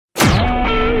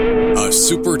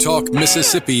SuperTalk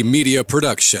Mississippi media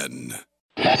production.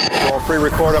 I'll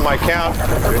pre-record on my count.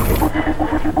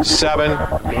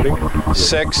 7,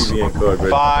 6,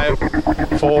 5,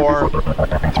 4,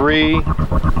 3,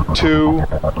 2.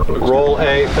 Roll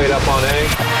A, fade up on A.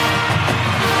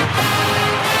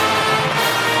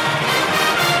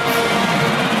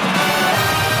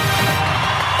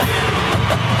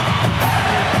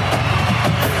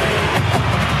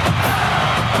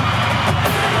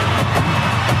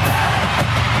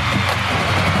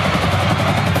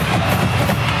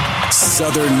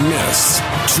 Southern Miss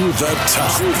to the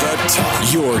top. To the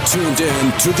top. You're tuned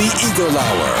in to the Eagle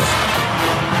Hour.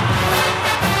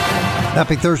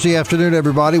 Happy Thursday afternoon,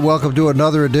 everybody. Welcome to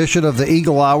another edition of the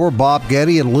Eagle Hour. Bob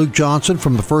Getty and Luke Johnson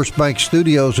from the First Bank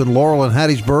Studios in Laurel and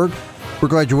Hattiesburg. We're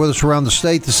glad you're with us around the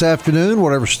state this afternoon,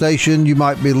 whatever station you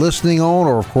might be listening on,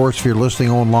 or, of course, if you're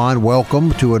listening online,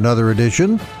 welcome to another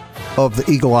edition of the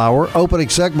Eagle Hour. Opening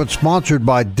segment sponsored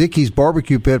by Dickey's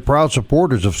Barbecue Pit, proud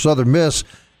supporters of Southern Miss.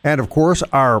 And, of course,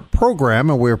 our program,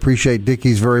 and we appreciate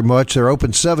Dickey's very much. They're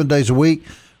open 7 days a week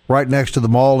right next to the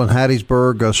mall in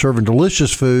Hattiesburg, serving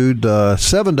delicious food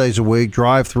 7 days a week,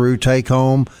 drive-through,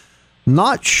 take-home.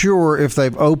 Not sure if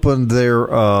they've opened their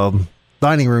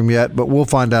dining room yet, but we'll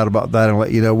find out about that and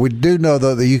let you know. We do know,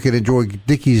 though, that you can enjoy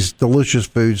Dickey's delicious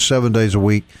food 7 days a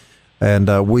week,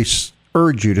 and we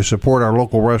urge you to support our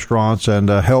local restaurants and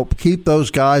help keep those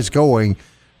guys going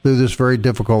through this very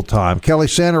difficult time. Kelly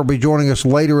Sander will be joining us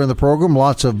later in the program.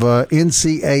 Lots of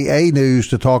NCAA news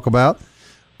to talk about.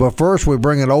 But first, we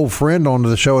bring an old friend onto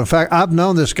the show. In fact, I've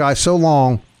known this guy so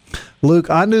long. Luke,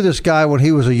 I knew this guy when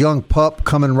he was a young pup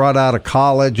coming right out of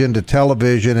college into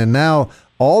television. And now,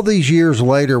 all these years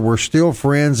later, we're still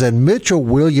friends. And Mitchell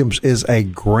Williams is a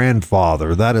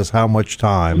grandfather. That is how much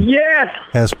time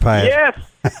has passed.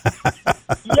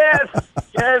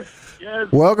 Yes.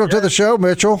 Welcome to the show,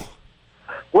 Mitchell.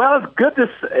 Well, it's good to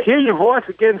hear your voice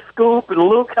again, Scoop and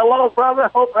Luke. Hello, brother.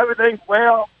 Hope everything's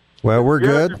well. Well, we're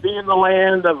good. To be in the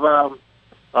land of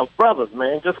brothers,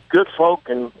 man. Just good folk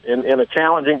in a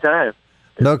challenging time.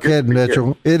 No kidding,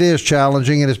 Mitchell. It is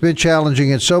challenging, and it's been challenging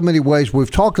in so many ways. We've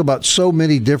talked about so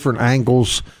many different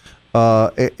angles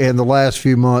in the last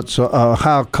few months,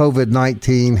 how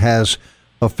COVID-19 has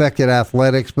affected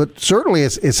athletics, but certainly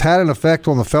it's had an effect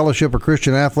on the Fellowship of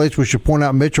Christian Athletes. We should point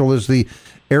out Mitchell is the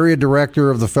area director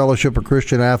of the Fellowship of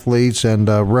Christian Athletes and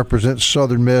represents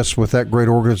Southern Miss with that great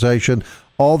organization,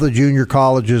 all the junior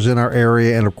colleges in our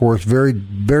area, and, of course, very,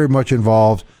 very much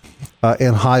involved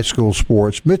in high school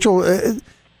sports. Mitchell, in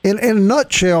a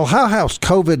nutshell, how has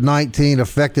COVID-19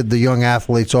 affected the young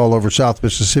athletes all over South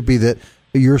Mississippi that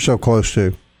you're so close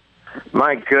to?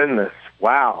 My goodness.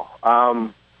 Wow.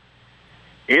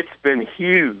 It's been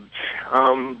huge.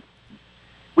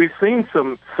 We've seen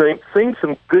some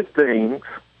good things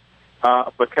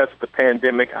because of the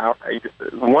pandemic.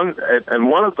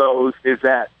 One of those is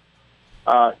that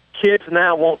kids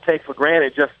now won't take for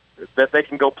granted just that they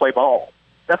can go play ball.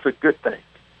 That's a good thing.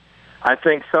 I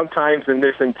think sometimes in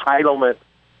this entitlement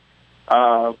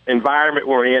environment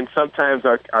we're in, sometimes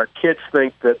our kids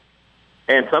think that,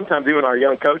 and sometimes even our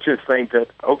young coaches think that,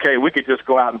 okay, we could just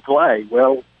go out and play.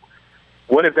 Well,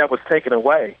 what if that was taken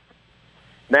away?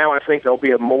 Now I think there'll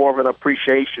be more of an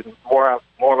appreciation. More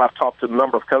I've talked to a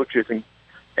number of coaches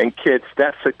and kids.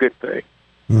 That's a good thing.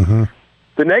 Mm-hmm.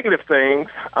 The negative things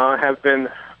haven't been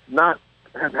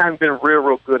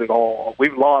real good at all.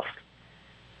 We've lost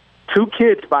 2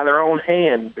 kids by their own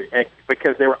hand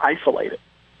because they were isolated,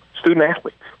 student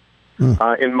athletes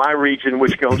in my region,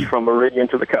 which goes from Meridian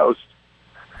to the coast.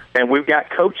 And we've got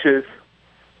coaches,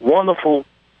 wonderful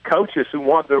coaches, who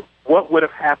wonder what would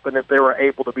have happened if they were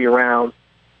able to be around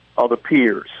other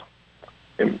peers,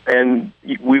 and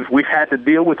we've had to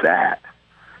deal with that.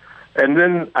 And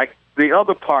then the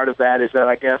other part of that is that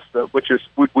I guess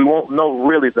we won't know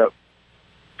really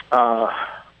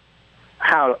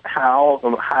how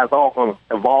it's all going to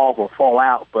evolve or fall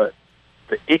out, but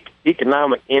the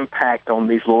economic impact on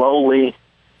these lowly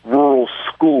rural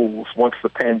schools once the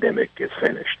pandemic is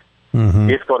finished. Mm-hmm.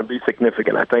 It's going to be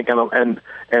significant, I think, and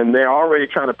they're already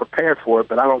trying to prepare for it,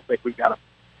 but I don't think we've got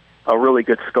a really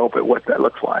good scope at what that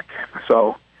looks like.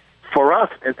 So for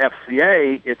us at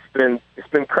FCA, it's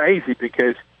been crazy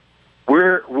because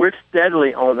we're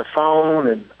steadily on the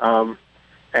phone,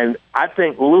 and I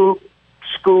think Luke,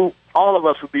 Scoop, all of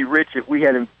us would be rich if we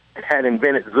had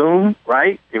invented Zoom,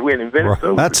 right? If we had invented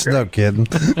Zoom. That's no kidding.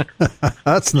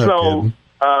 That's no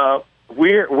kidding.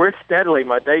 We're steadily.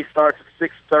 My day starts at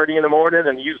 6:30 in the morning,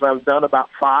 and usually I'm done about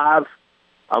 5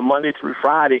 on Monday through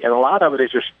Friday, and a lot of it is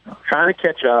just trying to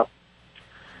catch up.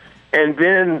 And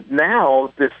then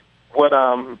now, what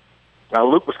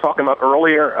Luke was talking about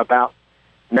earlier about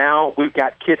now we've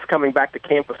got kids coming back to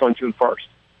campus on June 1st.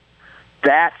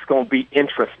 That's going to be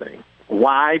interesting.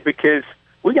 Why? Because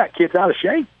we got kids out of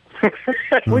shape.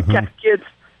 We got kids,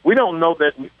 we don't know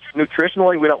that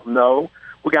nutritionally, we don't know.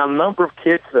 We got a number of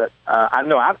kids that I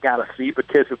know I've got to see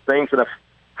because of things that have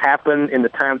happened in the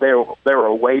time they were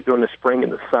away during the spring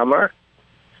and the summer.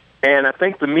 And I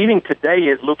think the meeting today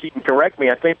is, Luke, you can correct me,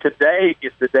 I think today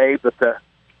is the day that the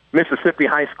Mississippi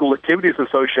High School Activities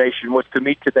Association was to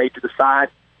meet today to decide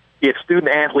if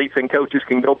student athletes and coaches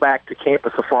can go back to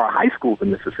campus for our high schools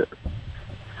in Mississippi.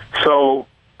 So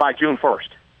by June 1st.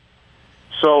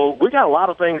 So we got a lot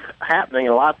of things happening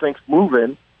and a lot of things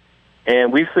moving,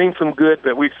 and we've seen some good,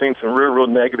 but we've seen some real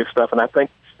negative stuff, and I think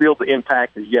still the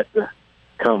impact is yet to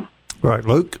come. Right,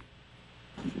 Luke?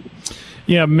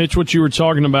 Yeah, Mitch, what you were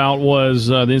talking about was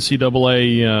the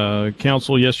NCAA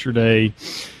council yesterday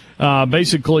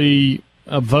basically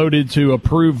voted to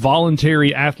approve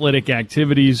voluntary athletic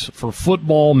activities for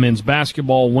football, men's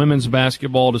basketball, women's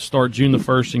basketball to start June the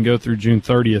 1st and go through June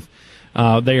 30th.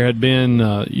 There had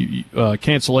been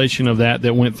cancellation of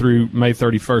that went through May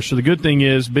 31st. So the good thing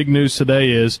is, big news today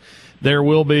is there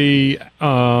will be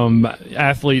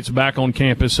athletes back on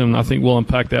campus, and I think we'll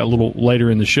unpack that a little later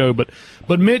in the show. But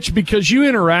Mitch, because you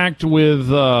interact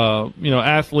with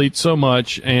athletes so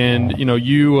much, and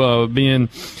you being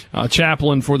a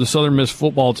chaplain for the Southern Miss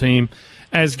football team,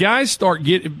 as guys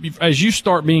as you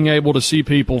start being able to see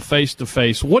people face to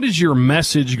face, what is your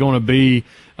message going to be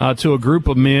to a group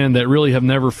of men that really have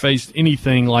never faced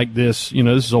anything like this?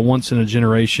 This is a once in a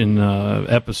generation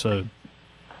episode.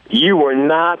 You were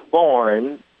not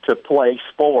born to play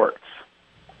sports.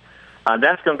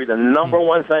 That's going to be the number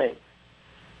one thing,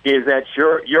 is that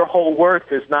your whole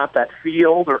worth is not that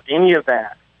field or any of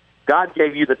that. God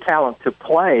gave you the talent to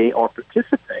play or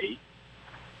participate,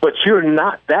 but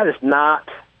that is not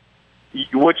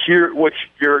what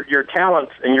your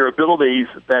talents and your abilities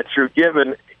that you're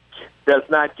given does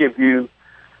not give you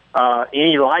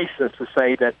any license to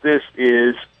say that this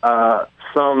is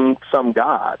some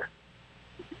God.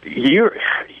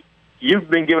 You've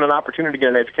been given an opportunity to get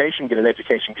an education, get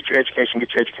your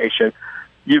education.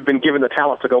 You've been given the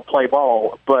talent to go play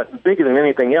ball, but bigger than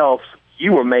anything else,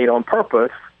 you were made on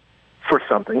purpose for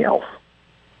something else.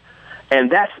 And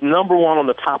that's number one on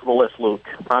the top of the list, Luke.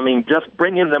 I mean, just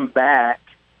bringing them back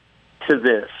to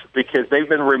this, because they've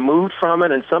been removed from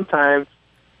it, and sometimes,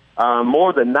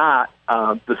 more than not,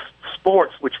 the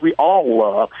sports, which we all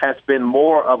love, has been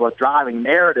more of a driving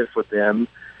narrative for them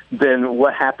than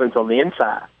what happens on the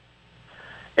inside.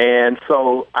 And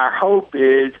so our hope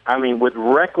is, with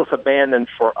reckless abandon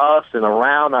for us and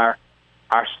around our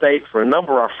state for a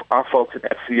number of our folks at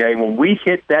FCA, when we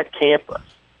hit that campus,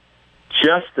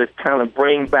 just to kind of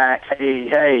bring back,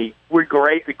 hey, we're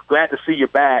glad to see you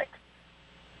back,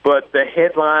 but the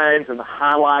headlines and the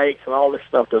highlights and all this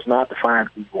stuff does not define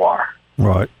who you are.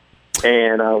 Right.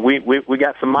 And we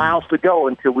got some miles to go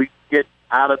until we get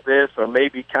out of this, or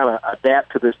maybe kind of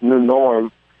adapt to this new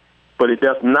norm, but it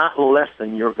does not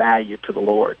lessen your value to the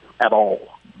Lord at all.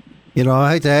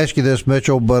 I hate to ask you this,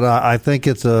 Mitchell, but I think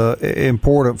it's an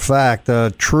important fact.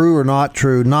 True or not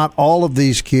true, not all of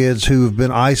these kids who have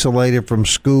been isolated from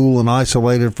school and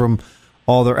isolated from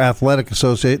all their athletic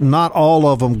associates, not all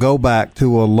of them go back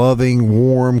to a loving,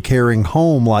 warm, caring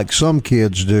home like some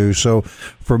kids do. So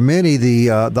for many,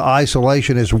 the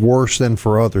isolation is worse than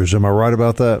for others. Am I right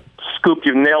about that? Scoop,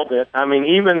 you nailed it.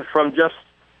 Even from just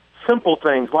simple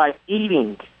things like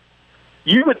eating.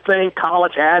 You would think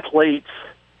college athletes,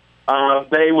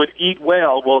 they would eat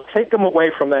well. Well, take them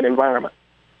away from that environment.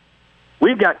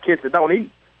 We've got kids that don't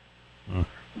eat.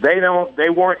 They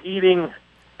weren't eating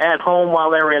at home while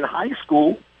they were in high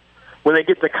school. When they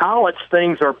get to college,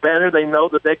 things are better. They know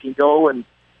that they can go and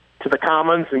to the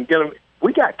commons and get them.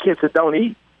 We got kids that don't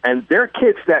eat, and they're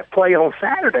kids that play on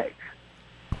Saturdays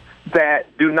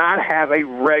that do not have a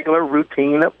regular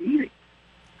routine of eating.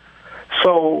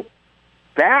 So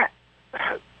that,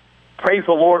 praise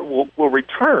the Lord, will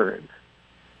return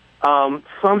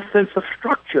some sense of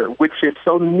structure, which is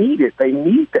so needed. They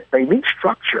need that. They need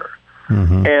structure.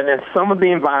 Mm-hmm. And in some of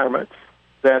the environments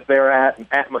that they're at,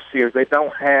 atmospheres, they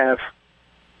don't have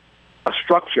a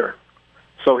structure.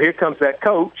 So here comes that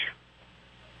coach,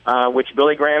 which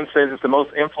Billy Graham says is the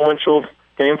most influential,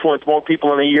 can influence more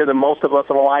people in a year than most of us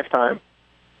in a lifetime.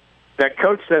 That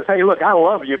coach says, hey, look, I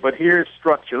love you, but here's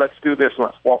structure. Let's do this, and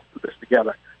let's walk through this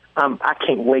together. I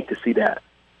can't wait to see that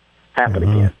happen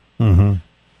again. Mm-hmm.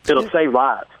 It'll save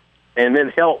lives and then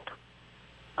help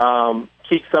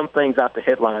keep some things out the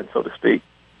headlines, so to speak,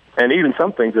 and even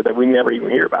some things that we never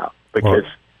even hear about, because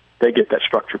they get that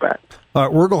structure back. All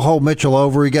right, we're going to hold Mitchell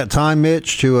over. You got time,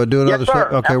 Mitch, to do another? Yes, sir.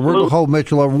 Okay, Absolutely. We're going to hold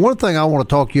Mitchell over. One thing I want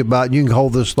to talk to you about, and you can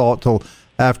hold this thought till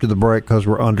after the break because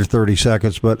we're under 30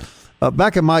 seconds, but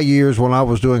back in my years when I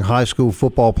was doing high school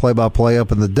football play-by-play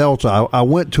up in the Delta, I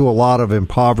went to a lot of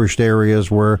impoverished areas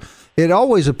where it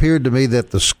always appeared to me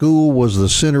that the school was the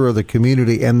center of the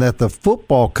community and that the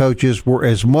football coaches were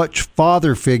as much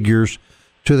father figures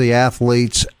to the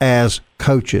athletes as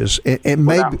coaches, and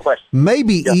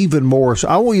maybe even more. So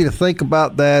I want you to think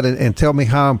about that and tell me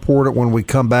how important when we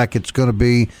come back it's going to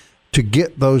be to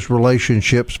get those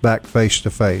relationships back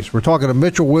face-to-face. We're talking to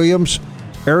Mitchell Williams,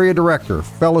 Area Director,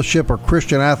 Fellowship of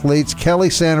Christian Athletes. Kelly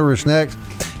Sander is next.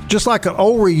 Just like an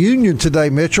old reunion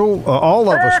today, Mitchell. All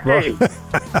of us, bro.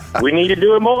 We need to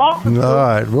do it more often. All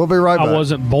right, we'll be right back. I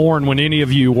wasn't born when any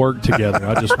of you worked together.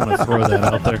 I just want to throw that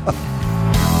out there.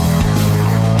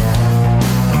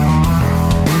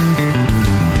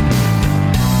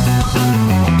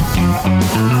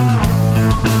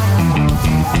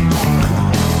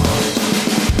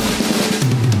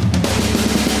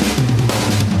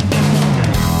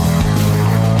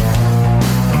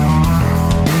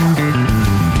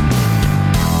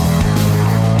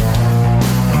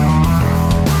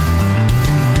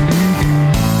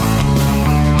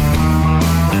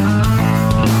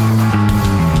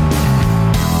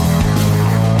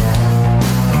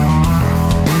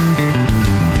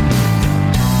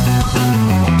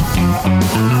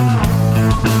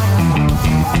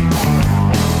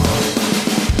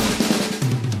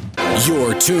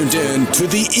 You're tuned in to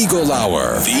the Eagle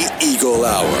Hour. The Eagle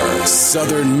Hour.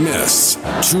 Southern Miss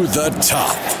to the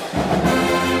top.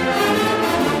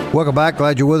 Welcome back.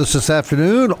 Glad you're with us this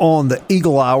afternoon on the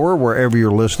Eagle Hour, wherever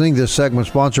you're listening. This segment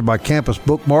is sponsored by Campus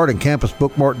Bookmart and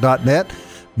campusbookmart.net.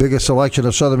 Biggest selection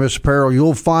of Southern Miss apparel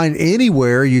you'll find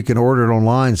anywhere. You can order it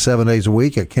online 7 days a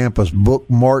week at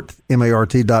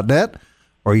campusbookmart.net.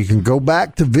 Or you can go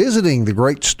back to visiting the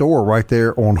great store right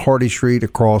there on Hardy Street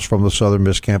across from the Southern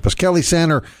Miss campus. Kelly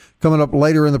Sander coming up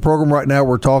later in the program. Right now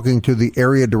we're talking to the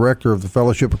area director of the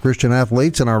Fellowship of Christian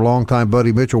Athletes and our longtime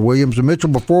buddy Mitchell Williams. And Mitchell,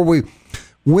 before we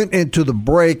went into the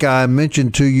break, I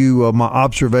mentioned to you my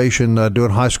observation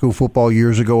doing high school football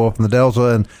years ago up in the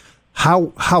Delta and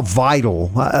how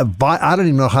vital, I don't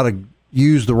even know how to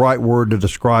use the right word to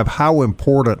describe how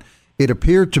important it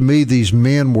appeared to me these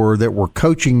men were that were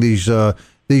coaching these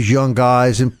young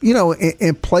guys, and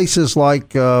in places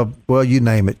like well, you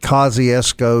name it,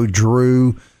 Kosciuszko,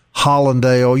 Drew,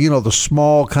 Hollandale, the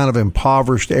small kind of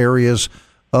impoverished areas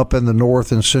up in the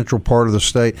north and central part of the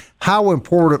state. How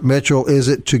important, Mitchell, is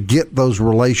it to get those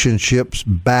relationships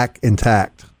back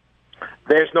intact?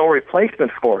 There's no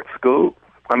replacement for it, Scoop.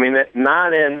 I mean,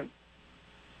 not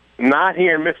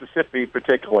here in Mississippi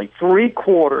particularly.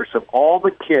 3/4 of all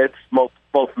the kids,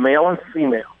 both male and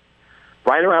female,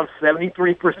 right around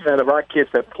 73% of our kids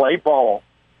that play ball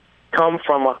come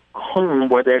from a home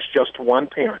where there's just one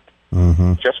parent.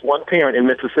 Mm-hmm. Just one parent in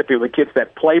Mississippi of the kids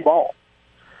that play ball.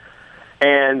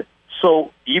 And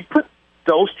so you put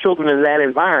those children in that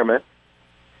environment,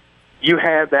 you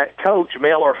have that coach,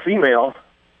 male or female,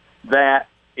 that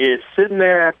is sitting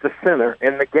there at the center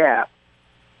in the gap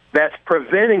that's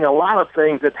preventing a lot of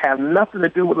things that have nothing to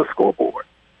do with the scoreboard.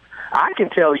 I can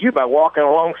tell you by walking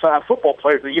alongside football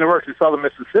players at the University of Southern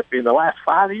Mississippi in the last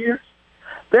 5 years,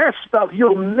 there's stuff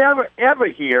you'll never, ever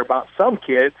hear about some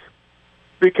kids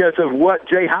because of what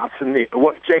Jay Hobson is.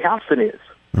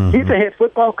 Mm-hmm. He's a head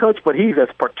football coach, but he's as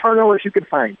paternal as you can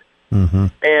find. Mm-hmm.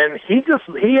 And he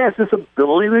has this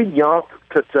ability to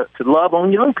love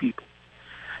on young people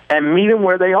and meet them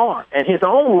where they are. And his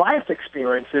own life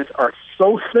experiences are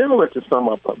so similar to some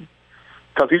of them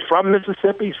because he's from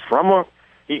Mississippi.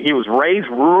 He was raised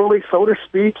rurally, so to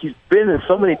speak. He's been in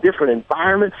so many different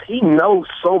environments. He knows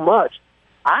so much.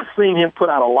 I've seen him put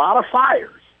out a lot of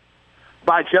fires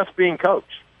by just being coach.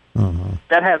 Mm-hmm.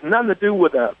 That has nothing to do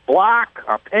with a block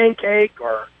or pancake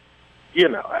or,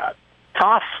 a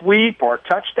toss sweep or a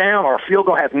touchdown or a field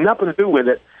goal. It has nothing to do with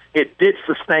it. It did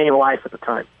sustain life at the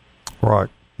time. Right.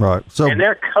 So, and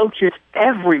there are coaches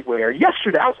everywhere.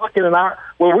 Yesterday, I was looking at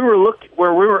where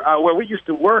we used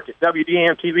to work at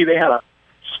WDAM-TV. They had a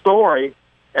story,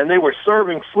 and they were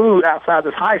serving food outside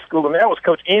this high school, and there was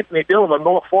Coach Anthony Dillon of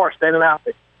North Forest standing out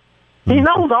there. He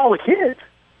knows all the kids.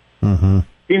 Mm-hmm.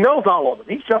 He knows all of them.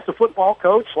 He's just a football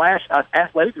coach /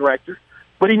 athletic director,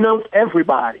 but he knows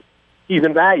everybody. He's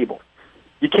invaluable.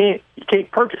 You can't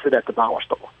purchase it at the dollar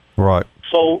store. Right.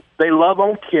 So they love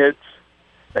on kids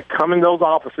that come in those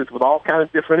offices with all kinds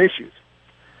of different issues.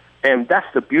 And that's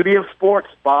the beauty of sports,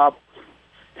 Bob.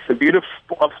 It's the beauty of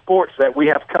sports that we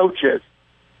have coaches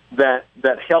that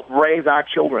help raise our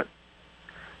children.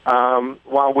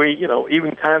 While we,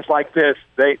 even times like this,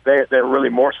 they're really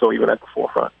more so even at the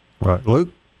forefront. Right. Luke?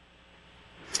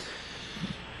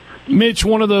 Mitch,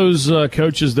 one of those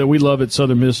coaches that we love at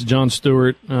Southern Miss, John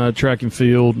Stewart, track and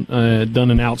field,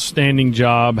 done an outstanding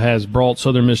job, has brought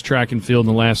Southern Miss track and field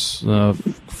in the last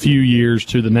few years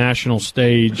to the national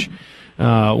stage.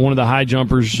 One of the high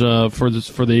jumpers for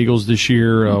the Eagles this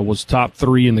year was top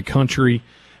 3 in the country.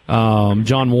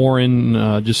 John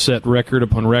Warren just set record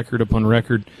upon record upon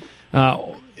record.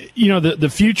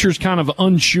 The future's kind of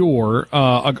unsure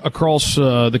across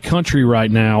the country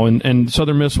right now, and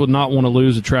Southern Miss would not want to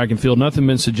lose a track and field. Nothing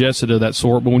been suggested of that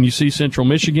sort, but when you see Central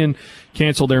Michigan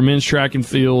cancel their men's track and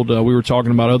field, we were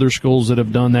talking about other schools that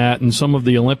have done that, and some of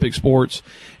the Olympic sports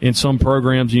in some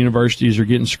programs, universities are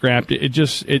getting scrapped.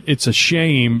 It's a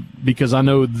shame, because I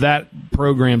know that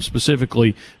program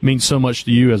specifically means so much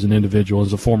to you as an individual,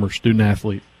 as a former student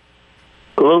athlete.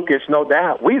 Lucas, no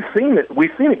doubt. We've seen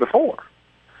it before.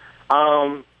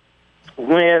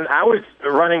 When I was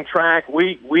running track,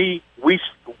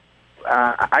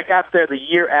 I got there the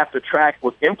year after track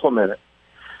was implemented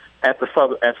at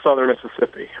Southern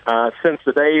Mississippi. Since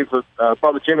the days of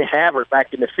Brother Jimmy Havard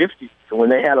back in the 50s, when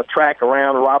they had a track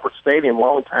around Roberts Stadium a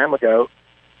long time ago,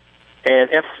 and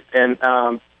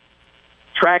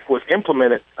track was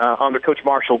implemented under Coach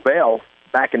Marshall Bell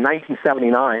back in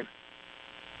 1979,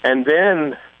 and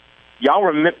then. Y'all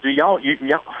remember?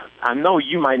 I know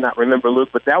you might not remember, Luke,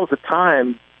 but that was a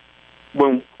time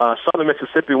when Southern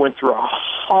Mississippi went through a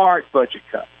hard budget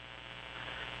cut,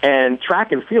 and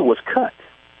track and field was cut.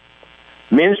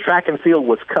 Men's track and field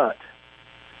was cut,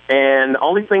 and the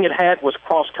only thing it had was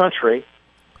cross country,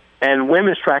 and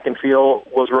women's track and field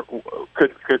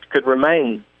could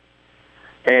remain.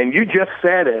 And you just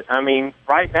said it. I mean,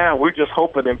 right now we're just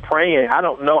hoping and praying. I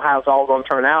don't know how it's all going to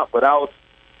turn out, but I was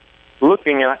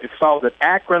looking at it, saw that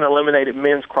Akron eliminated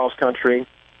men's cross country.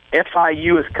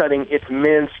 FIU is cutting its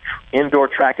men's indoor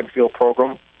track and field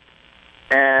program.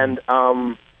 And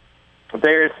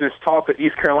there's this talk that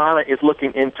East Carolina is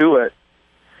looking into it.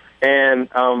 And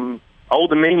Old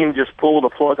Dominion just pulled the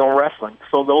plug on wrestling.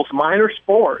 So those minor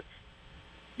sports,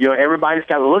 everybody's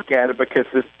got to look at it, because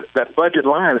that budget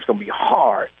line is going to be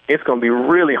hard. It's going to be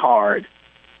really hard.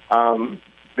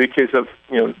 Because of,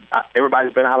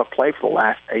 everybody's been out of play for the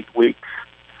last 8 weeks.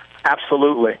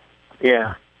 Absolutely.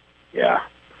 Yeah.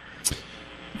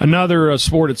 Another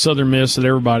sport at Southern Miss that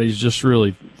everybody's just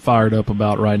really fired up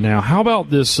about right now. How about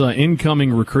this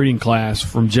incoming recruiting class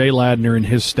from Jay Ladner and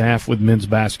his staff with men's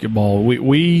basketball?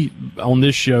 We on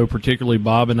this show, particularly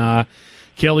Bob and I,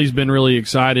 Kelly's been really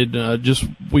excited.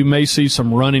 We may see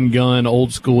some run and gun,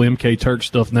 old school MK Turk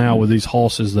stuff now with these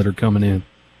hosses that are coming in.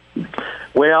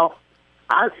 Well,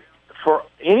 for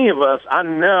any of us, I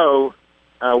know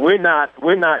we're not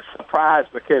surprised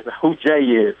because of who Jay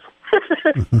is.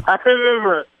 I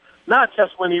remember not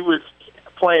just when he was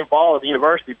playing ball at the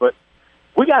university, but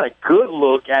we got a good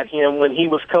look at him when he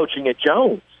was coaching at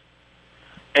Jones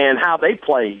and how they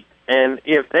played. And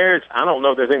I don't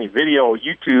know if there's any video or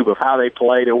YouTube of how they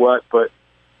played or what, but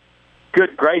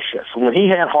good gracious, when he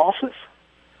had horses,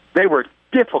 they were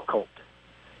difficult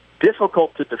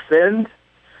to defend.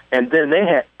 And then they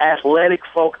had athletic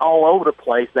folk all over the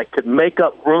place that could make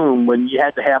up room when you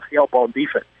had to have help on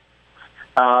defense.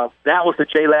 That was the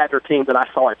Jay Ladner team that I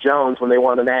saw at Jones when they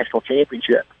won the national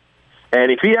championship.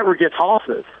 And if he ever gets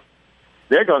horses,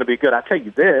 they're going to be good. I tell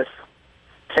you this,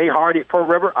 Tay Hardy at Pearl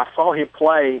River, I saw him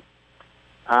play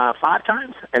 5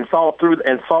 times and saw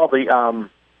the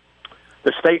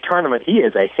state tournament. He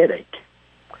is a headache.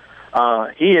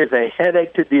 He is a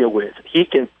headache to deal with. He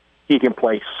can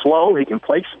play slow. He can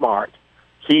play smart.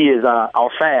 He is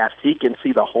fast. He can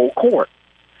see the whole court.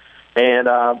 And,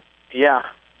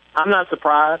 I'm not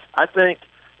surprised. I think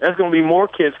there's going to be more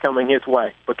kids coming his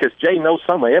way because Jay knows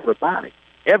some of everybody.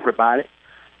 And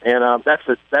that's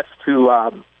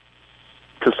to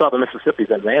Southern Mississippi's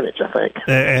advantage, I think.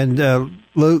 And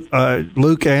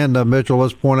Luke and Mitchell,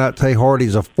 let's point out Tay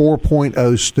Hardy's a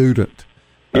 4.0 student.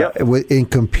 Yep. In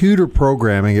computer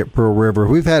programming at Pearl River.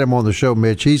 We've had him on the show,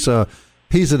 Mitch. He's an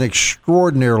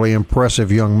extraordinarily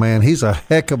impressive young man. He's a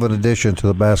heck of an addition to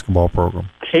the basketball program.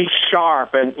 He's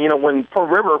sharp. And, when Pearl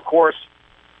River, of course,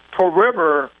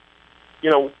 was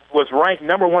ranked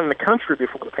number 1 in the country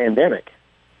before the pandemic.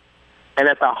 And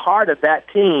at the heart of that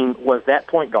team was that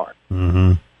point guard.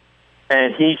 Mm-hmm.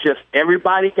 And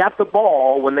everybody got the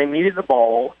ball when they needed the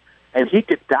ball. And he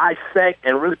could dissect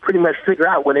and really pretty much figure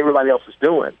out what everybody else is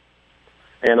doing.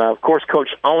 And, of course,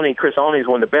 Coach Oney, Chris Oney, is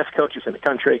one of the best coaches in the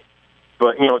country.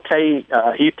 But, Tay,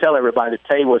 he'd tell everybody that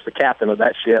Tay was the captain of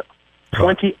that ship.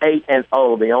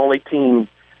 28-0, the only team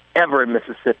ever in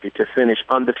Mississippi to finish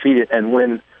undefeated and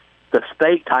win the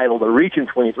state title, the Region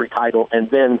 23 title, and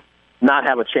then not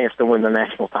have a chance to win the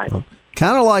national title.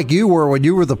 Kind of like you were when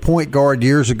you were the point guard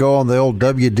years ago on the old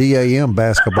WDAM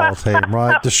basketball team,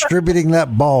 right? Distributing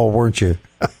that ball, weren't you?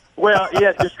 Well,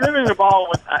 yeah, distributing the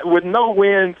ball with no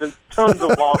wins and tons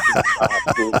of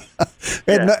losses.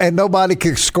 And nobody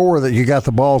could score that you got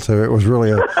the ball to. It was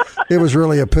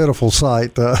really a pitiful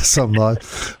sight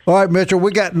sometimes. All right, Mitchell,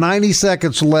 we got 90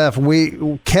 seconds left.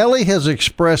 Kelly has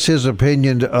expressed his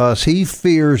opinion to us. He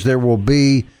fears there will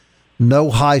be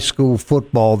no high school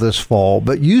football this fall,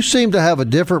 but you seem to have a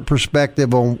different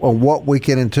perspective on what we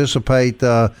can anticipate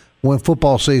when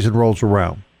football season rolls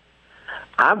around.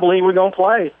 I believe we're going to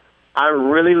play. I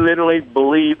really, literally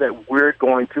believe that we're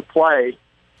going to play.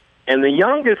 And the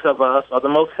youngest of us are the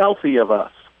most healthy of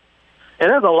us. And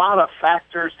there's a lot of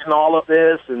factors in all of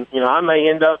this, and, I may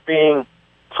end up being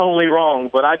totally wrong,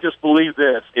 but I just believe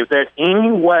this. If there's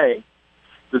any way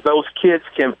that those kids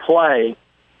can play,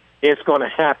 it's going to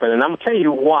happen. And I'm going to tell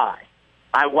you why.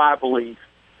 Why I believe.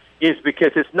 Is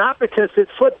because it's not because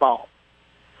it's football,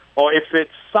 or if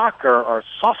it's soccer or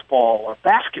softball or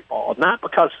basketball, not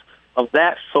because of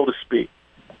that, so to speak,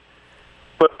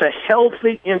 but the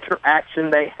healthy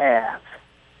interaction they have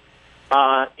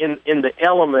in the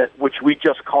element which we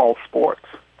just call sports.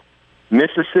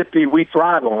 Mississippi, we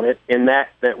thrive on it in that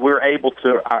we're able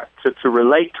to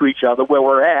relate to each other where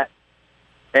we're at.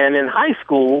 And in high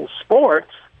school,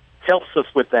 sports helps us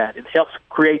with that. It helps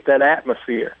create that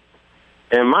atmosphere.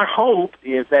 And my hope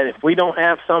is that if we don't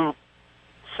have some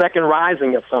second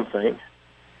rising of something,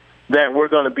 that we're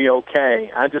going to be okay.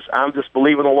 I'm just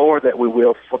believing the Lord that we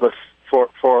will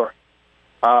for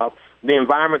the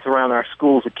environments around our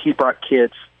schools to keep our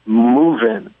kids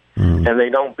moving, and they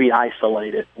don't be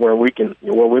isolated where we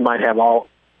might have all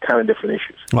kind of different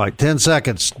issues. All right, 10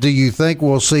 seconds. Do you think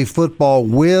we'll see football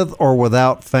with or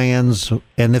without fans,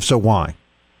 and if so, why?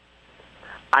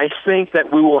 I think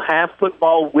that we will have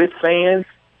football with fans,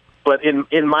 but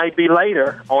it might be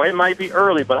later or it might be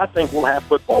early, but I think we'll have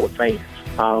football with fans.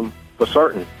 For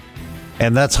certain.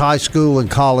 And that's high school and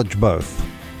college both?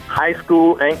 High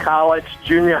school and college,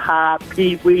 junior high,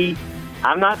 pee-wee.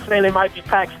 I'm not saying they might be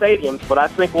packed stadiums, but I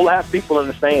think we'll have people in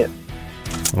the stands.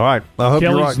 All right. I hope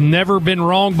you're right. Kelly's never been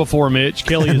wrong before, Mitch.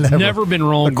 Kelly has never been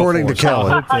wrong according before.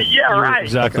 To Kelly. Yeah, right.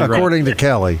 Exactly according right. to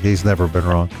Kelly, he's never been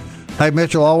wrong. Hey,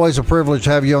 Mitchell, always a privilege to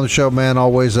have you on the show, man.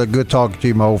 Always a good talking to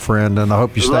you, my old friend, and I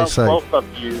hope you stay safe. Both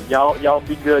of you. Y'all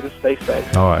be good and stay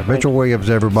safe. All right. Mitchell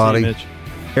Williams, everybody. See you, Mitch.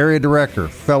 Area Director,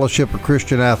 Fellowship of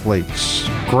Christian Athletes.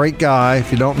 Great guy.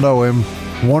 If you don't know him,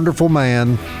 wonderful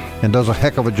man, and does a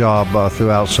heck of a job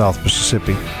throughout South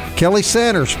Mississippi. Kelly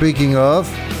Sanders, speaking of,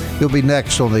 he'll be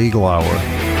next on the Eagle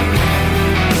Hour.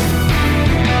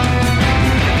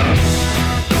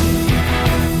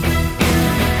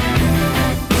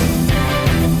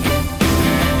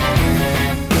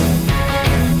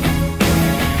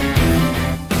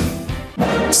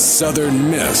 Southern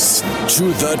Miss to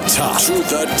the top. To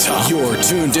the top. You're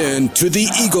tuned in to the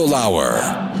Eagle Hour.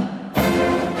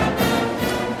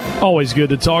 Always good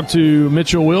to talk to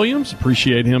Mitchell Williams.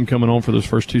 Appreciate him coming on for those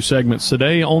first two segments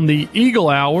today on the Eagle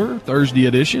Hour, Thursday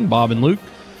edition. Bob and Luke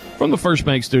from the First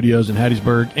Bank Studios in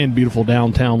Hattiesburg and beautiful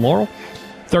downtown Laurel.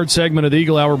 Third segment of the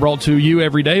Eagle Hour brought to you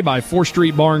every day by 4th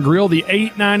Street Bar and Grill. The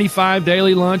 $8.95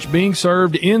 daily lunch being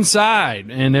served inside,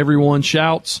 and everyone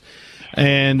shouts.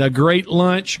 And a great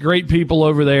lunch, great people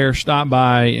over there. Stop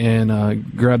by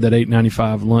and grab that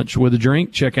 $8.95 lunch with a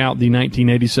drink. Check out the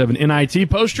 1987 NIT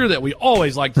poster that we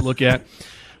always like to look at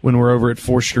when we're over at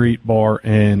 4th Street Bar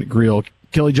and Grill.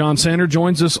 Kelly John Sander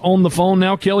joins us on the phone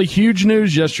now. Kelly, huge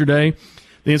news yesterday.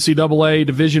 The NCAA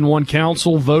Division I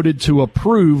Council voted to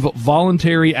approve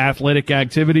voluntary athletic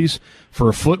activities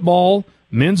for football,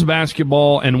 men's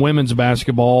basketball, and women's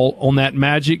basketball on that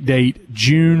magic date,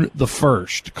 June the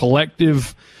 1st.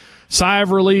 Collective sigh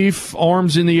of relief,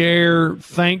 arms in the air,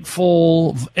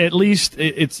 thankful. At least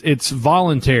it's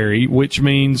voluntary, which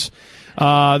means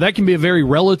that can be a very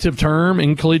relative term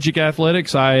in collegiate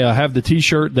athletics. I have the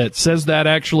T-shirt that says that,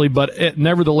 actually, but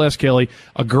nevertheless, Kelly,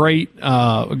 a great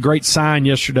sign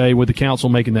yesterday with the council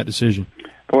making that decision.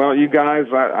 Well, you guys,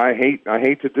 I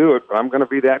hate to do it, but I'm going to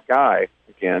be that guy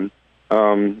again.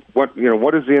 What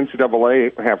does the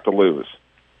NCAA have to lose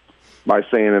by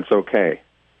saying it's okay?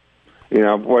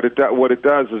 What it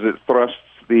does is it thrusts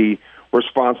the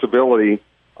responsibility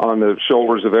on the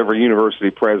shoulders of every university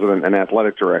president and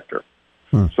athletic director.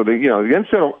 So the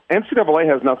NCAA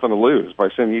has nothing to lose by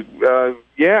saying,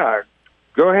 yeah,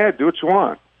 go ahead, do what you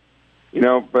want.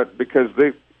 But because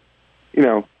they,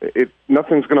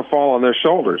 nothing's going to fall on their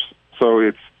shoulders.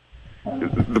 So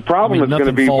The problem is going to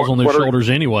nothing be falls on their shoulders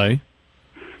anyway.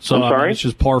 So I'm sorry? it's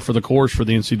just par for the course for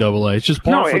the NCAA. It's just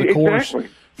par for the course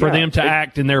for them to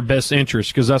act in their best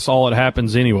interest, because that's all that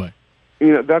happens anyway.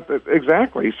 That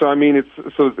exactly. So I mean,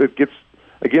 it gets,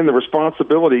 again, the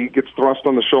responsibility gets thrust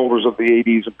on the shoulders of the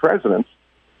ADs and presidents,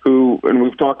 who, and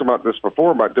we've talked about this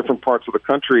before, about different parts of the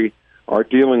country are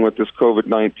dealing with this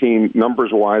COVID-19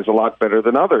 numbers-wise a lot better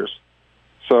than others.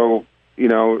 So,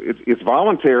 it's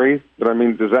voluntary, but I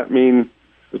mean, does that mean,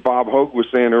 as Bob Hogue was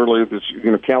saying earlier,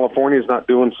 that California is not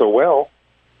doing so well?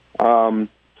 So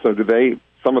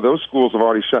some of those schools have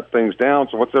already shut things down,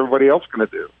 so what's everybody else going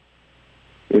to do?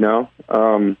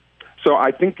 So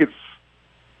I think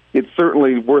it's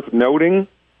certainly worth noting,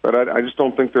 but I just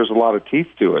don't think there's a lot of teeth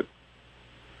to it.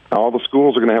 All the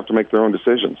schools are going to have to make their own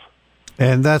decisions.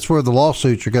 And that's where the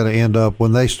lawsuits are going to end up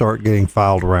when they start getting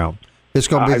filed around. It's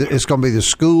going to be the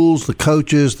schools, the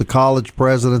coaches, the college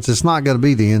presidents. It's not going to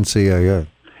be the NCAA.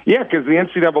 Yeah, because the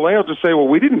NCAA will just say, well,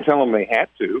 we didn't tell them they had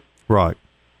to. Right.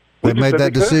 They made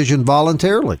that decision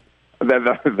voluntarily.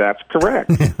 That's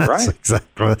correct. Right.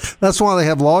 Exactly. That's why they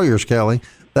have lawyers, Kelly.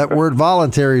 That word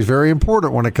voluntary is very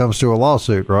important when it comes to a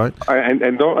lawsuit, right?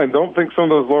 And don't think some of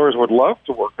those lawyers would love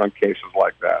to work on cases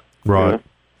like that. Right.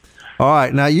 All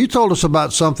right. Now, you told us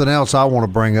about something else I want to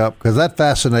bring up, because that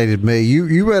fascinated me.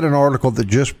 You read an article that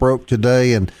just broke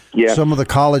today, and some of the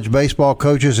college baseball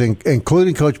coaches,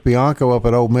 including Coach Bianco up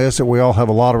at Ole Miss, that we all have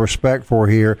a lot of respect for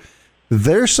here,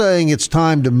 they're saying it's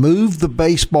time to move the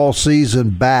baseball season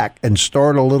back and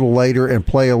start a little later and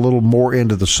play a little more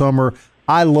into the summer.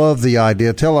 I love the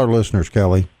idea. Tell our listeners,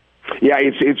 Kelly. Yeah,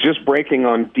 it's just breaking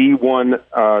on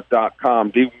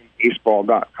D1.com,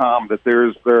 D1baseball.com, that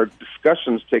there are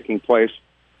discussions taking place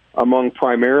among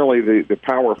primarily the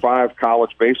Power 5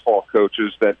 college baseball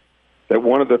coaches that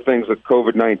one of the things that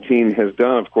COVID-19 has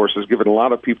done, of course, is given a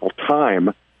lot of people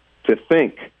time to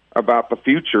think about the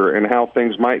future and how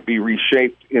things might be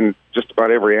reshaped in just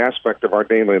about every aspect of our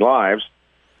daily lives,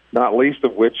 not least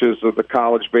of which is the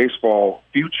college baseball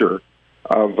future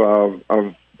of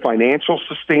financial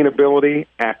sustainability,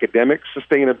 academic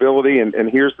sustainability, and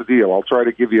here's the deal. I'll try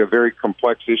to give you a very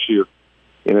complex issue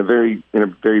in a very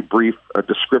brief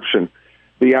description.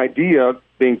 The idea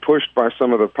being pushed by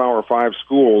some of the Power 5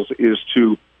 schools is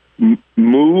to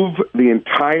move the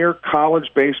entire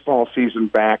college baseball season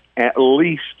back at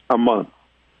least a month.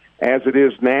 As it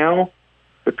is now,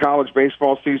 the college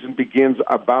baseball season begins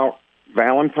about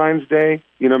Valentine's Day,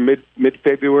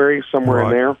 mid-February, somewhere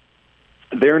in there.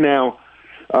 They're now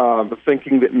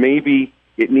thinking that maybe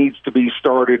it needs to be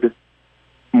started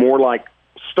more like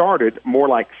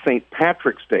St.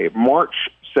 Patrick's Day, March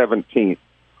 17th,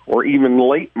 or even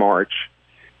late March,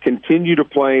 continue to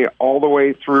play all the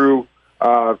way through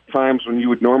times when you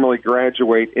would normally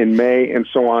graduate in May and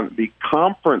so on. The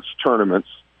conference tournaments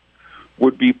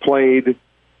would be played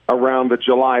around the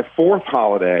July 4th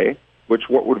holiday, which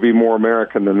what would be more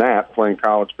American than that, playing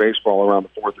college baseball around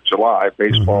the 4th of July,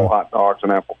 baseball, hot dogs,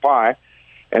 and apple pie,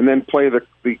 and then play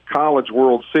the College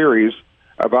World Series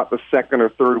about the second or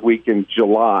third week in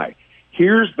July.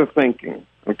 Here's the thinking,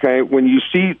 okay? When you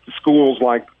see schools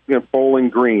like Bowling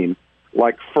Green,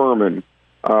 like Furman,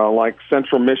 like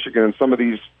Central Michigan, and some of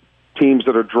these teams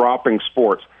that are dropping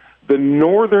sports, the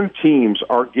northern teams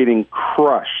are getting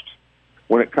crushed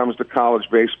when it comes to college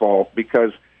baseball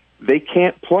because they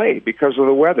can't play because of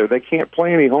the weather. They can't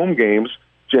play any home games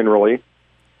generally,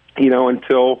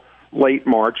 until late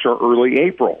March or early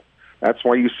April. That's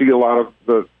why you see a lot of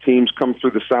the teams come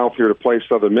through the South here to play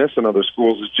Southern Miss and other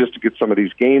schools, is just to get some of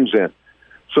these games in.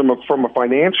 So from a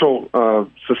financial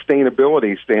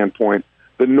sustainability standpoint,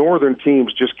 the northern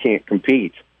teams just can't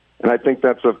compete. And I think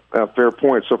that's a fair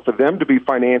point. So for them to be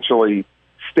financially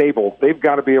stable, they've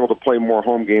got to be able to play more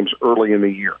home games early in the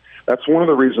year. That's one of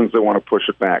the reasons they want to push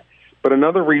it back. But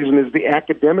another reason is the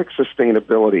academic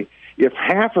sustainability. If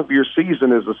half of your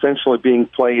season is essentially being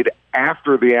played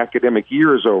after the academic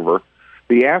year is over,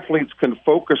 the athletes can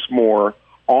focus more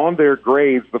on their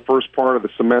grades the first part of the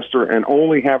semester and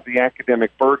only have the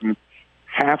academic burden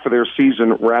half of their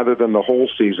season rather than the whole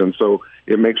season. So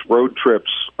it makes road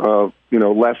trips,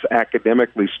 less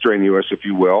academically strenuous, if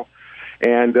you will.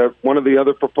 And one of the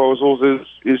other proposals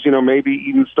is maybe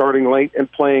even starting late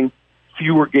and playing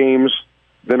fewer games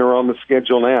than are on the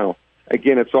schedule now.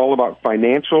 Again, it's all about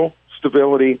financial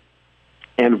stability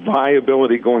and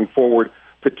viability going forward,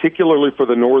 particularly for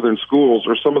the northern schools,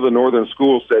 or some of the northern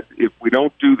schools said, if we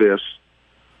don't do this,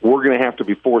 we're going to have to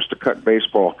be forced to cut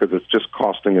baseball because it's just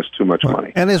costing us too much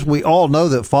money. And as we all know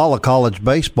that follow college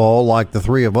baseball, like the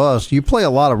three of us, you play a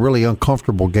lot of really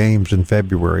uncomfortable games in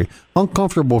February.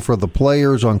 Uncomfortable for the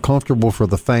players, uncomfortable for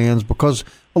the fans, because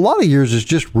a lot of years it's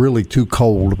just really too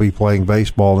cold to be playing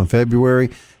baseball in February.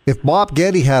 If Bob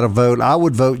Getty had a vote, I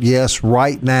would vote yes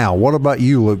right now. What about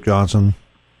you, Luke Johnson?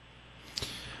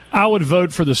 I would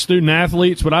vote for the student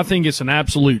athletes, but I think it's an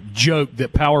absolute joke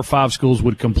that Power 5 schools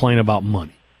would complain about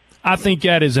money. I think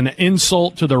that is an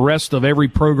insult to the rest of every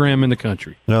program in the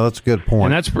country. No, that's a good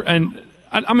point.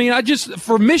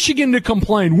 For Michigan to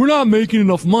complain, we're not making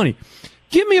enough money.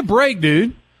 Give me a break,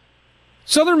 dude.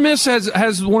 Southern Miss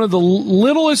has one of the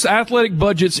littlest athletic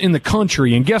budgets in the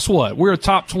country, and guess what? We're a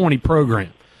top 20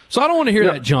 program. So I don't want to hear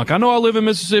that junk. I know I live in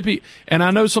Mississippi, and I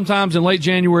know sometimes in late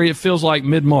January it feels like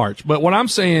mid-March. But what I'm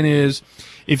saying is,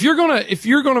 if you're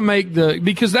gonna make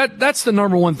because that's the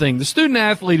number one thing. The student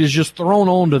athlete is just thrown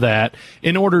onto that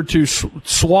in order to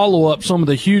swallow up some of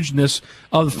the hugeness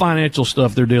of the financial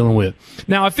stuff they're dealing with.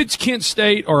 Now, if it's Kent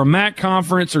State or a MAC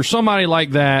conference or somebody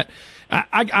like that,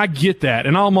 I get that,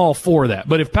 and I'm all for that.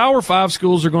 But if Power 5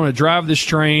 schools are going to drive this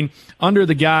train under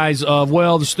the guise of,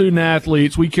 well, the student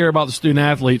athletes, we care about the student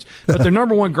athletes, but their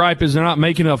number one gripe is they're not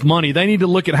making enough money, they need to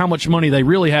look at how much money they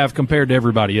really have compared to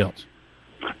everybody else.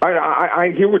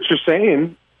 I hear what you're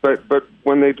saying, but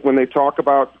when they talk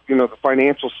about the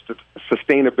financial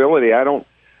sustainability, I don't.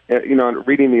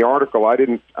 Reading the article, I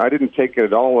didn't take it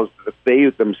at all as that they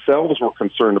themselves were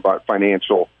concerned about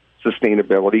financial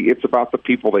sustainability. It's about the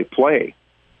people they play.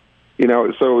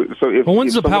 So if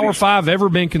when's the Power 5 ever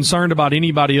been concerned about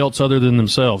anybody else other than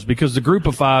themselves? Because the Group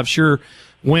of 5 sure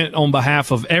went on behalf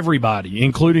of everybody,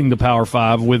 including the Power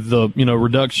 5, with the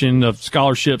reduction of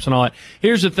scholarships and all that.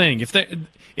 Here's the thing: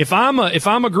 if I'm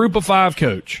a Group of 5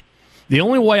 coach, the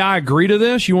only way I agree to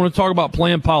this, you want to talk about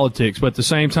playing politics, but at the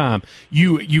same time,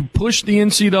 you push the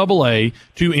NCAA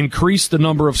to increase the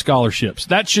number of scholarships.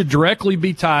 That should directly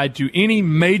be tied to any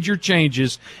major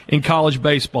changes in college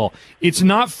baseball. It's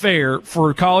not fair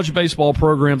for college baseball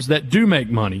programs that do make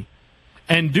money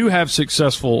and do have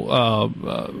successful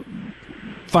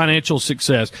financial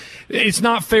success. It's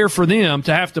not fair for them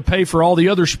to have to pay for all the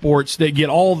other sports that get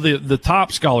all the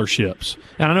top scholarships.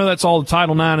 And I know that's all the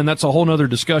Title IX, and that's a whole other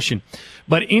discussion.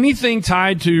 But anything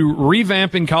tied to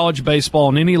revamping college baseball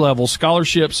on any level,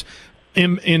 scholarships,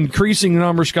 increasing the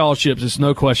number of scholarships, it's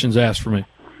no questions asked for me.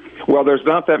 Well, there's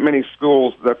not that many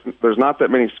schools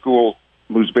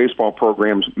whose baseball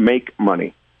programs make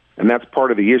money, and that's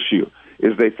part of the issue.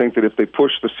 Is they think that if they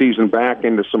push the season back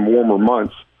into some warmer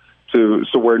months,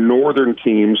 so where northern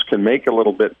teams can make a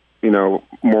little bit,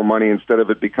 more money instead of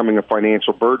it becoming a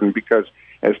financial burden, because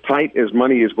as tight as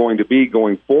money is going to be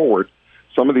going forward,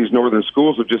 some of these northern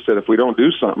schools have just said if we don't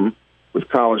do something with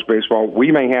college baseball,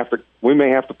 we may have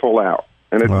to pull out.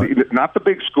 And it's not the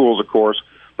big schools, of course,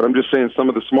 but I'm just saying some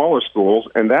of the smaller schools,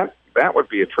 and that would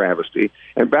be a travesty.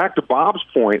 And back to Bob's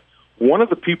point, one of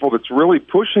the people that's really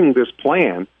pushing this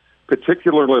plan,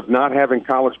 particularly of not having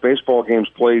college baseball games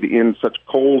played in such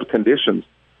cold conditions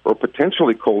or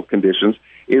potentially cold conditions,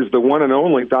 is the one and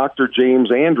only Dr.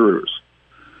 James Andrews,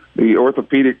 the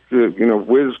orthopedic,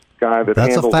 whiz guy that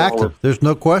That's handles a factor. There's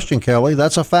no question, Kelly.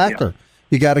 That's a factor. Yeah.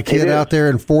 You got a kid out there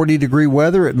in 40-degree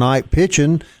weather at night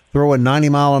pitching, throwing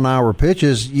 90-mile-an-hour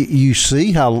pitches. You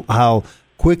see how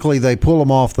quickly they pull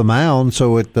them off the mound.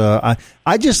 So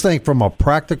I just think from a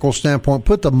practical standpoint,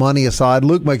 put the money aside.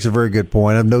 Luke makes a very good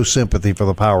point. I have no sympathy for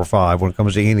the Power 5 when it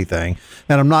comes to anything.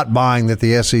 And I'm not buying that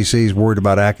the SEC is worried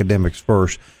about academics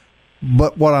first.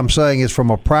 But what I'm saying is from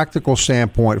a practical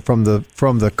standpoint, from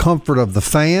the comfort of the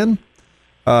fan,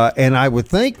 and I would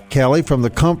think, Kelly, from the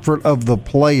comfort of the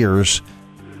players,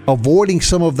 avoiding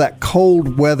some of that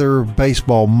cold weather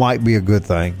baseball might be a good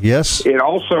thing. Yes? It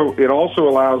also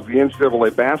allows the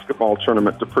NCAA basketball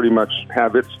tournament to pretty much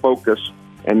have its focus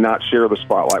and not share the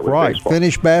spotlight with baseball.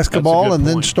 Finish basketball and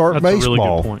then start baseball. A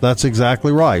really good point. That's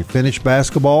exactly right. Finish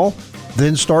basketball,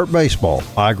 then start baseball.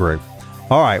 I agree.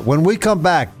 All right, when we come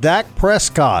back, Dak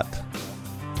Prescott.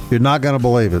 You're not going to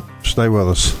believe it. Stay with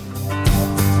us.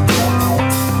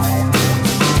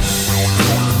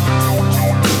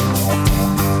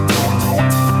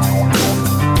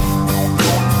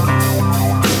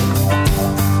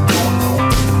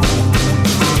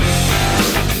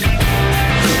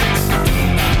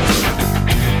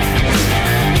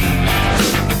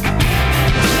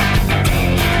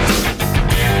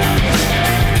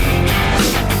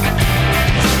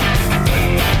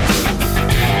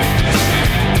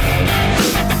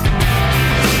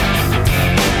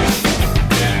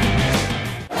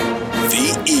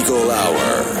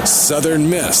 Southern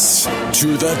Miss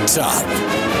to the top.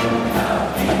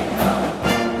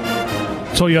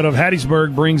 Toyota of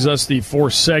Hattiesburg brings us the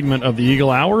fourth segment of the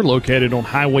Eagle Hour, located on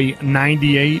Highway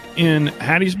 98 in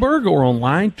Hattiesburg, or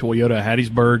online,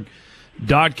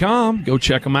 ToyotaHattiesburg.com. Go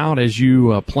check them out as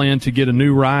you plan to get a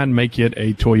new ride. Make it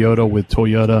a Toyota with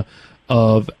Toyota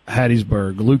of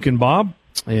Hattiesburg. Luke and Bob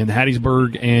in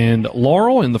Hattiesburg and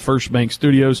Laurel in the First Bank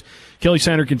Studios. Kelly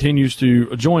Sander continues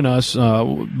to join us.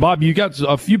 Bob, you got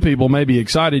a few people maybe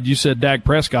excited. You said Dak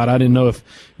Prescott. I didn't know if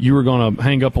you were going to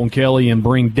hang up on Kelly and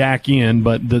bring Dak in,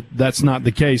 but that's not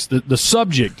the case. The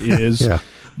subject is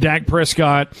Dak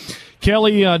Prescott.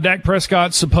 Kelly, Dak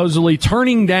Prescott supposedly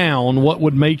turning down what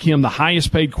would make him the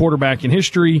highest paid quarterback in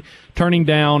history, turning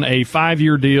down a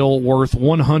 5-year deal worth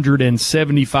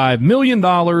 $175 million,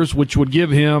 which would give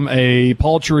him a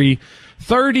paltry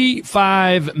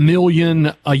 $35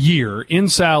 million a year in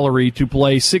salary to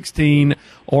play 16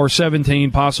 or 17,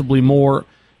 possibly more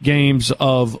games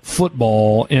of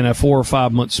football in a 4 or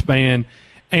 5 month span,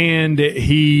 and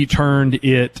he turned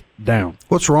it down.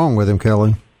 What's wrong with him,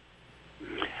 Kelly?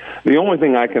 The only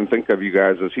thing I can think of, you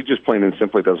guys, is he just plain and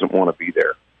simply doesn't want to be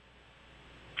there.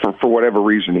 For whatever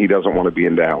reason, he doesn't want to be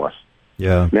in Dallas.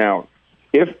 Yeah. Now,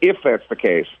 if that's the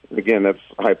case, again, that's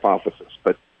a hypothesis,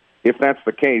 but if that's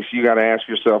the case, you got to ask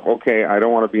yourself, okay, I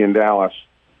don't want to be in Dallas,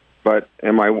 but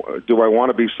do I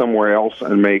want to be somewhere else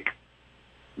and make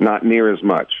not near as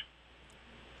much?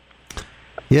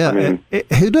 Yeah. I mean,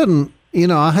 who doesn't?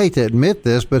 I hate to admit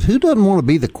this, but who doesn't want to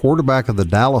be the quarterback of the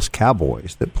Dallas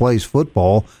Cowboys that plays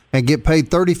football and get paid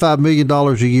 $35 million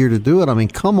a year to do it? I mean,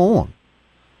 come on.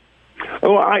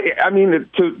 Well, I mean,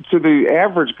 to the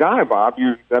average guy, Bob,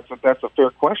 that's a fair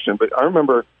question. But I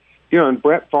remember, and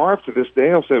Brett Favre to this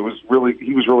day, I'll say he was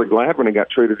really glad when he got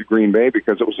traded to Green Bay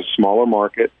because it was a smaller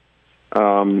market.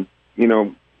 Wasn't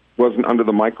under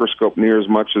the microscope near as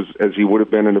much as he would have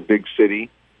been in a big city,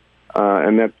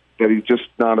 and that he's just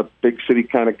not a big city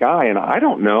kind of guy. And I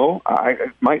don't know.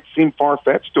 It might seem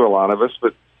far-fetched to a lot of us,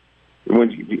 but when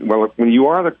you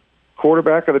are the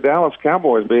quarterback of the Dallas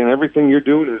Cowboys, man, everything you're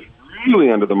doing is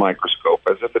really under the microscope,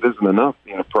 as if it isn't enough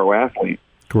being a pro athlete.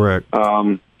 Correct.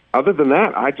 Other than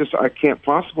that, I can't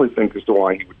possibly think as to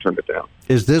why he would turn it down.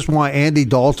 Is this why Andy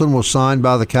Dalton was signed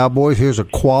by the Cowboys? Here's a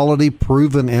quality,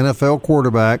 proven NFL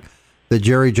quarterback that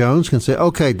Jerry Jones can say,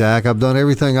 "Okay, Dak, I've done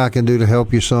everything I can do to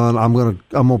help you, son. I'm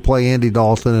gonna play Andy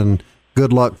Dalton, and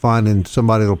good luck finding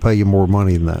somebody that'll pay you more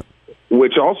money than that."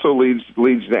 Which also leads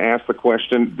to ask the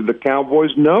question: do the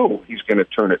Cowboys know he's going to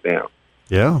turn it down?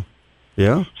 Yeah.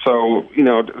 So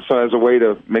as a way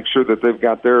to make sure that they've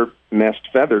got their nest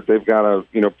feathered, they've got a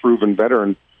proven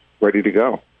veteran ready to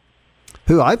go,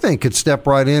 who I think could step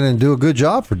right in and do a good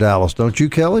job for Dallas. Don't you,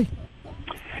 Kelly?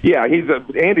 Yeah,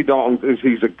 Andy Dalton.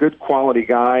 He's a good quality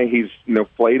guy. He's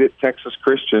played at Texas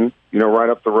Christian, right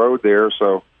up the road there.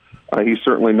 So he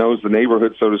certainly knows the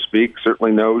neighborhood, so to speak.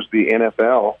 Certainly knows the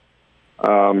NFL.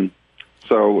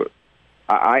 So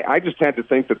I just had to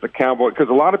think that the Cowboys, because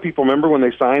a lot of people remember when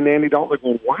they signed Andy Dalton, like,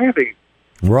 well, why are they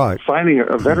signing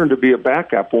a veteran to be a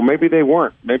backup? Well, maybe they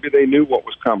weren't. Maybe they knew what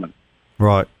was coming.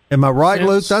 Right. Am I right,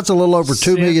 Luke? That's a little over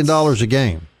 $2 million a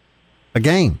game. A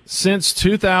game. Since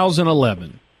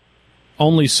 2011.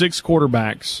 Only 6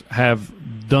 quarterbacks have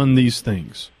done these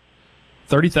things.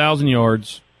 30,000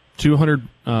 yards, 200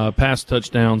 pass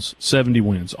touchdowns, 70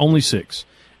 wins. Only 6.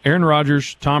 Aaron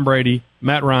Rodgers, Tom Brady,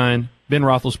 Matt Ryan, Ben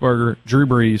Roethlisberger, Drew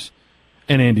Brees,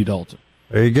 and Andy Dalton.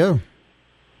 There you go.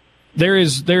 There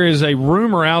is a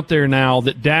rumor out there now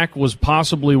that Dak was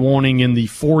possibly wanting in the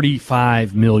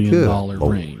 $45 million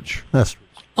range. That's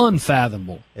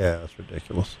unfathomable. Yeah, that's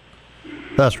ridiculous.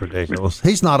 That's ridiculous.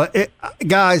 He's not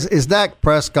guys, is Dak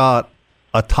Prescott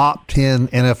a top 10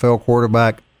 NFL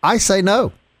quarterback? I say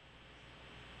no.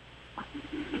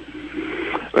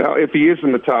 Well, if he is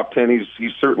in the top 10,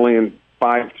 he's certainly in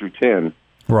 5 through 10.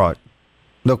 Right.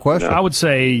 No question. I would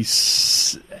say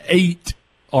 8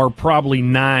 or probably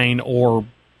 9 or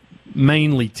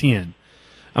mainly 10.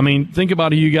 I mean, think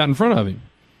about who you got in front of him.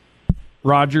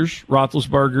 Rodgers,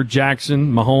 Roethlisberger,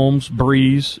 Jackson, Mahomes,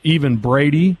 Breeze, even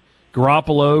Brady,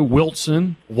 Garoppolo,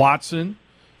 Wilson, Watson.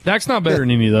 Dak's not better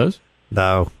than any of those.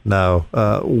 No.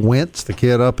 Wentz, the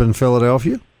kid up in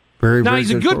Philadelphia.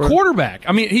 He's a good quarterback.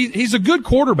 I mean, he's a good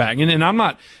quarterback. And I'm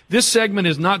not – this segment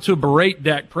is not to berate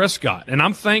Dak Prescott. And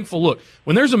I'm thankful. Look,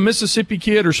 when there's a Mississippi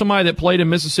kid or somebody that played in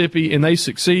Mississippi and they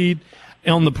succeed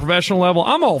on the professional level,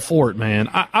 I'm all for it, man.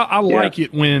 I like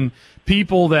it when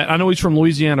people that – I know he's from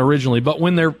Louisiana originally, but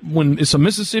when it's a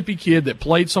Mississippi kid that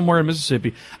played somewhere in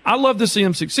Mississippi, I love to see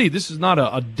him succeed. This is not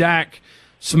a Dak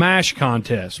smash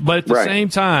contest. But at the same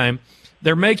time –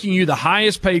 They're making you the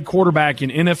highest paid quarterback in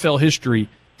NFL history.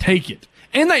 Take it.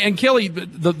 And Kelly,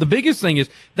 the biggest thing is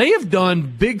they have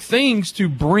done big things to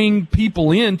bring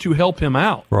people in to help him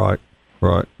out. Right.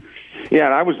 Yeah,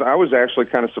 and I was actually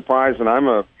kind of surprised, and I'm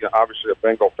obviously a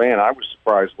Bengal fan. I was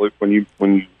surprised, Luke, when you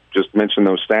just mentioned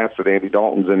those stats that Andy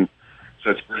Dalton's in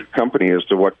such great company as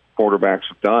to what quarterbacks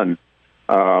have done.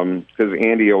 Because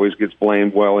Andy always gets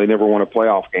blamed. Well, they never won a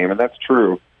playoff game, and that's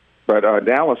true. But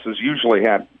Dallas has usually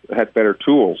had better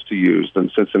tools to use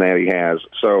than Cincinnati has.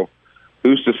 So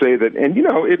who's to say that? And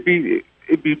it'd be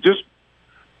just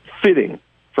fitting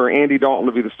for Andy Dalton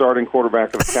to be the starting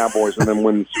quarterback of the Cowboys and then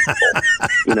win the Super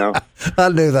Bowl. I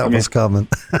knew that was coming.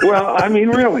 Well, I mean,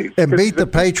 really, and beat the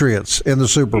Patriots in the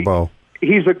Super Bowl.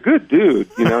 He's a good dude.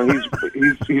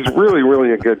 He's really,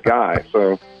 really a good guy.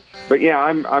 So, but yeah,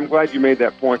 I'm glad you made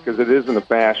that point because it isn't a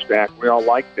bash Dak. We all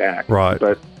like Dak, right?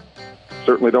 But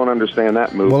certainly don't understand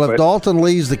that move. Well, if Dalton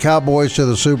leads the Cowboys to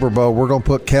the Super Bowl, we're going to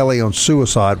put Kelly on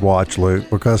suicide watch, Luke,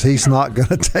 because he's not going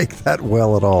to take that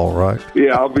well at all, right?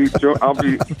 Yeah, I'll be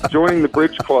joining the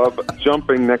Bridge Club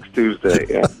jumping next Tuesday.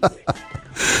 Yeah.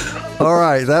 All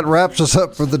right, that wraps us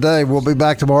up for the day. We'll be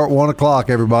back tomorrow at 1 o'clock,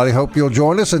 everybody. Hope you'll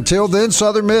join us. Until then,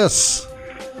 Southern Miss.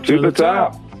 To the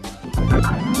top.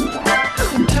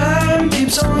 Time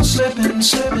keeps on slipping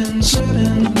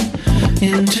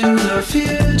into the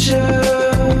future.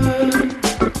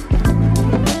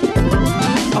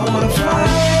 I wanna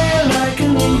fly like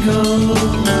an eagle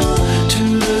to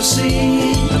the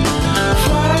sea.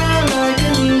 Fly like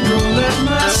an eagle, let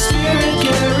my spirit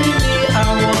carry me. I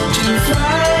want to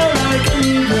fly like an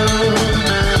eagle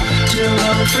till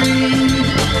I'm free.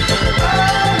 I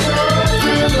go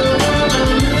through the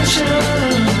revolution.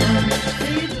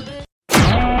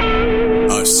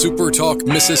 A SuperTalk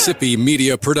Mississippi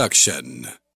media production.